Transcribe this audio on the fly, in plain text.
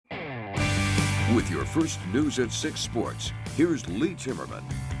With your first News at 6 Sports, here's Lee Timmerman.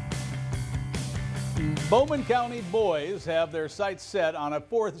 Bowman County boys have their sights set on a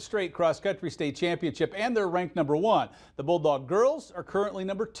 4th straight cross-country state championship, and they're ranked #1. The Bulldog girls are currently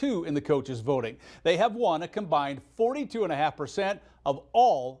 #2 in the coaches' voting. They have won a combined 42.5% of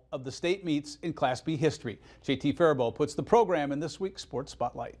all of the state meets in Class B history. JT Faribault puts the program in this week's Sports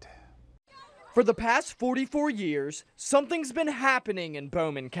Spotlight. For the past 44 years, something's been happening in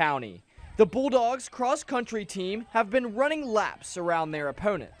Bowman County. The Bulldogs cross-country team have been running laps around their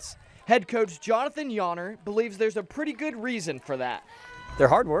opponents. Head coach Jonathan Yonner believes there's a pretty good reason for that. They're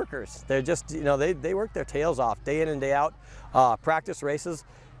hard workers. They're just, they work their tails off day in and day out. Practice races,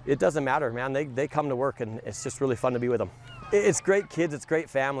 it doesn't matter, man. They come to work, and it's just really fun to be with them. It's great kids, it's great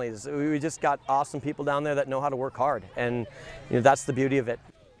families. We just got awesome people down there that know how to work hard, and that's the beauty of it.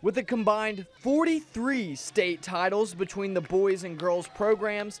 With a combined 43 state titles between the boys and girls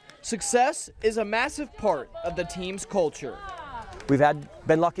programs, success is a massive part of the team's culture. We've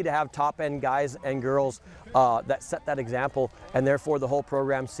been lucky to have top-end guys and girls that set that example, and therefore the whole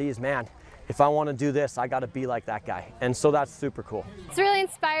program sees, man, if I want to do this, I got to be like that guy. And so that's super cool. It's really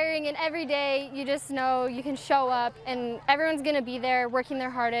inspiring, and every day you just know you can show up and everyone's going to be there working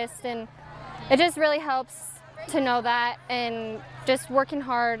their hardest, and it just really helps to know that and just working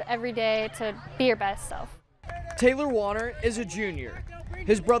hard every day to be your best self. Taylor Warner is a junior.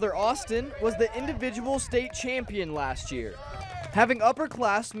 His brother Austin was the individual state champion last year. Having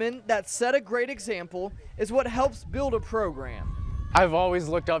upperclassmen that set a great example is what helps build a program. I've always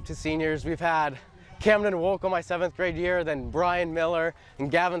looked up to seniors. We've had Camden Wolko my 7th grade year, then Brian Miller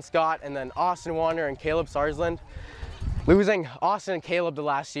and Gavin Scott, and then Austin Warner and Caleb Sarsland. Losing Austin and Caleb the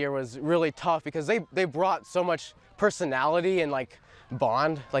last year was really tough because they brought so much personality and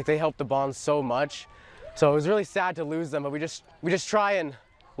bond. They helped the bond so much. So it was really sad to lose them, but we just try and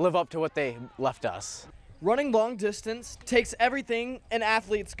live up to what they left us. Running long distance takes everything an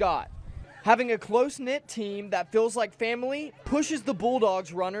athlete's got. Having a close-knit team that feels like family pushes the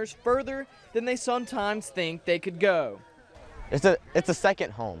Bulldogs runners further than they sometimes think they could go. It's a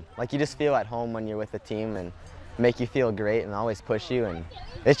second home. You just feel at home when you're with the team and make you feel great and always push you, and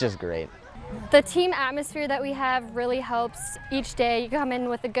it's just great. The team atmosphere that we have really helps each day. You come in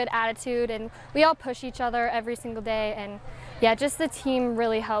with a good attitude, and we all push each other every single day, and yeah, just the team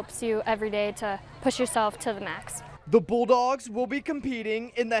really helps you every day to push yourself to the max. The Bulldogs will be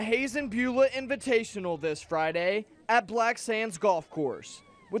competing in the Hazen Beulah Invitational this Friday at Black Sands Golf Course.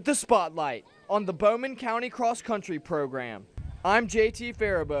 With the spotlight on the Bowman County Cross Country program, I'm JT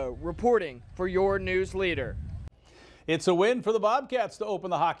Faribault reporting for your news leader. It's a win for the Bobcats to open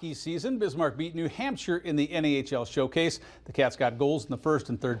the hockey season. Bismarck beat New Hampshire in the NAHL Showcase. The Cats got goals in the first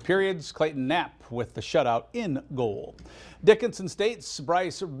and third periods. Clayton Knapp with the shutout in goal. Dickinson State's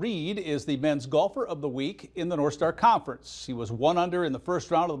Bryce Reed is the men's golfer of the week in the North Star Conference. He was 1 under in the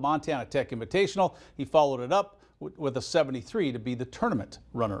first round of the Montana Tech Invitational. He followed it up with a 73 to be the tournament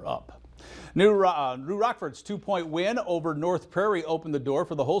runner-up. New Rockford's 2-point win over North Prairie opened the door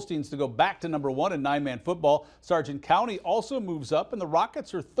for the Holsteins to go back to #1 in 9-man football. Sargent County also moves up, and the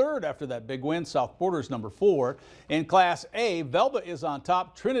Rockets are 3rd after that big win. South Porter's #4. In Class A, Velva is on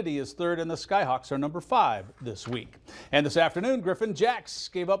top, Trinity is 3rd, and the Skyhawks are #5 this week. And this afternoon, Griffin Jacks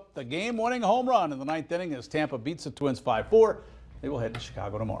gave up the game-winning home run in the 9th inning as Tampa beats the Twins 5-4. They will head to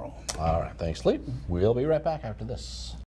Chicago tomorrow. All right, thanks, Lee. We'll be right back after this.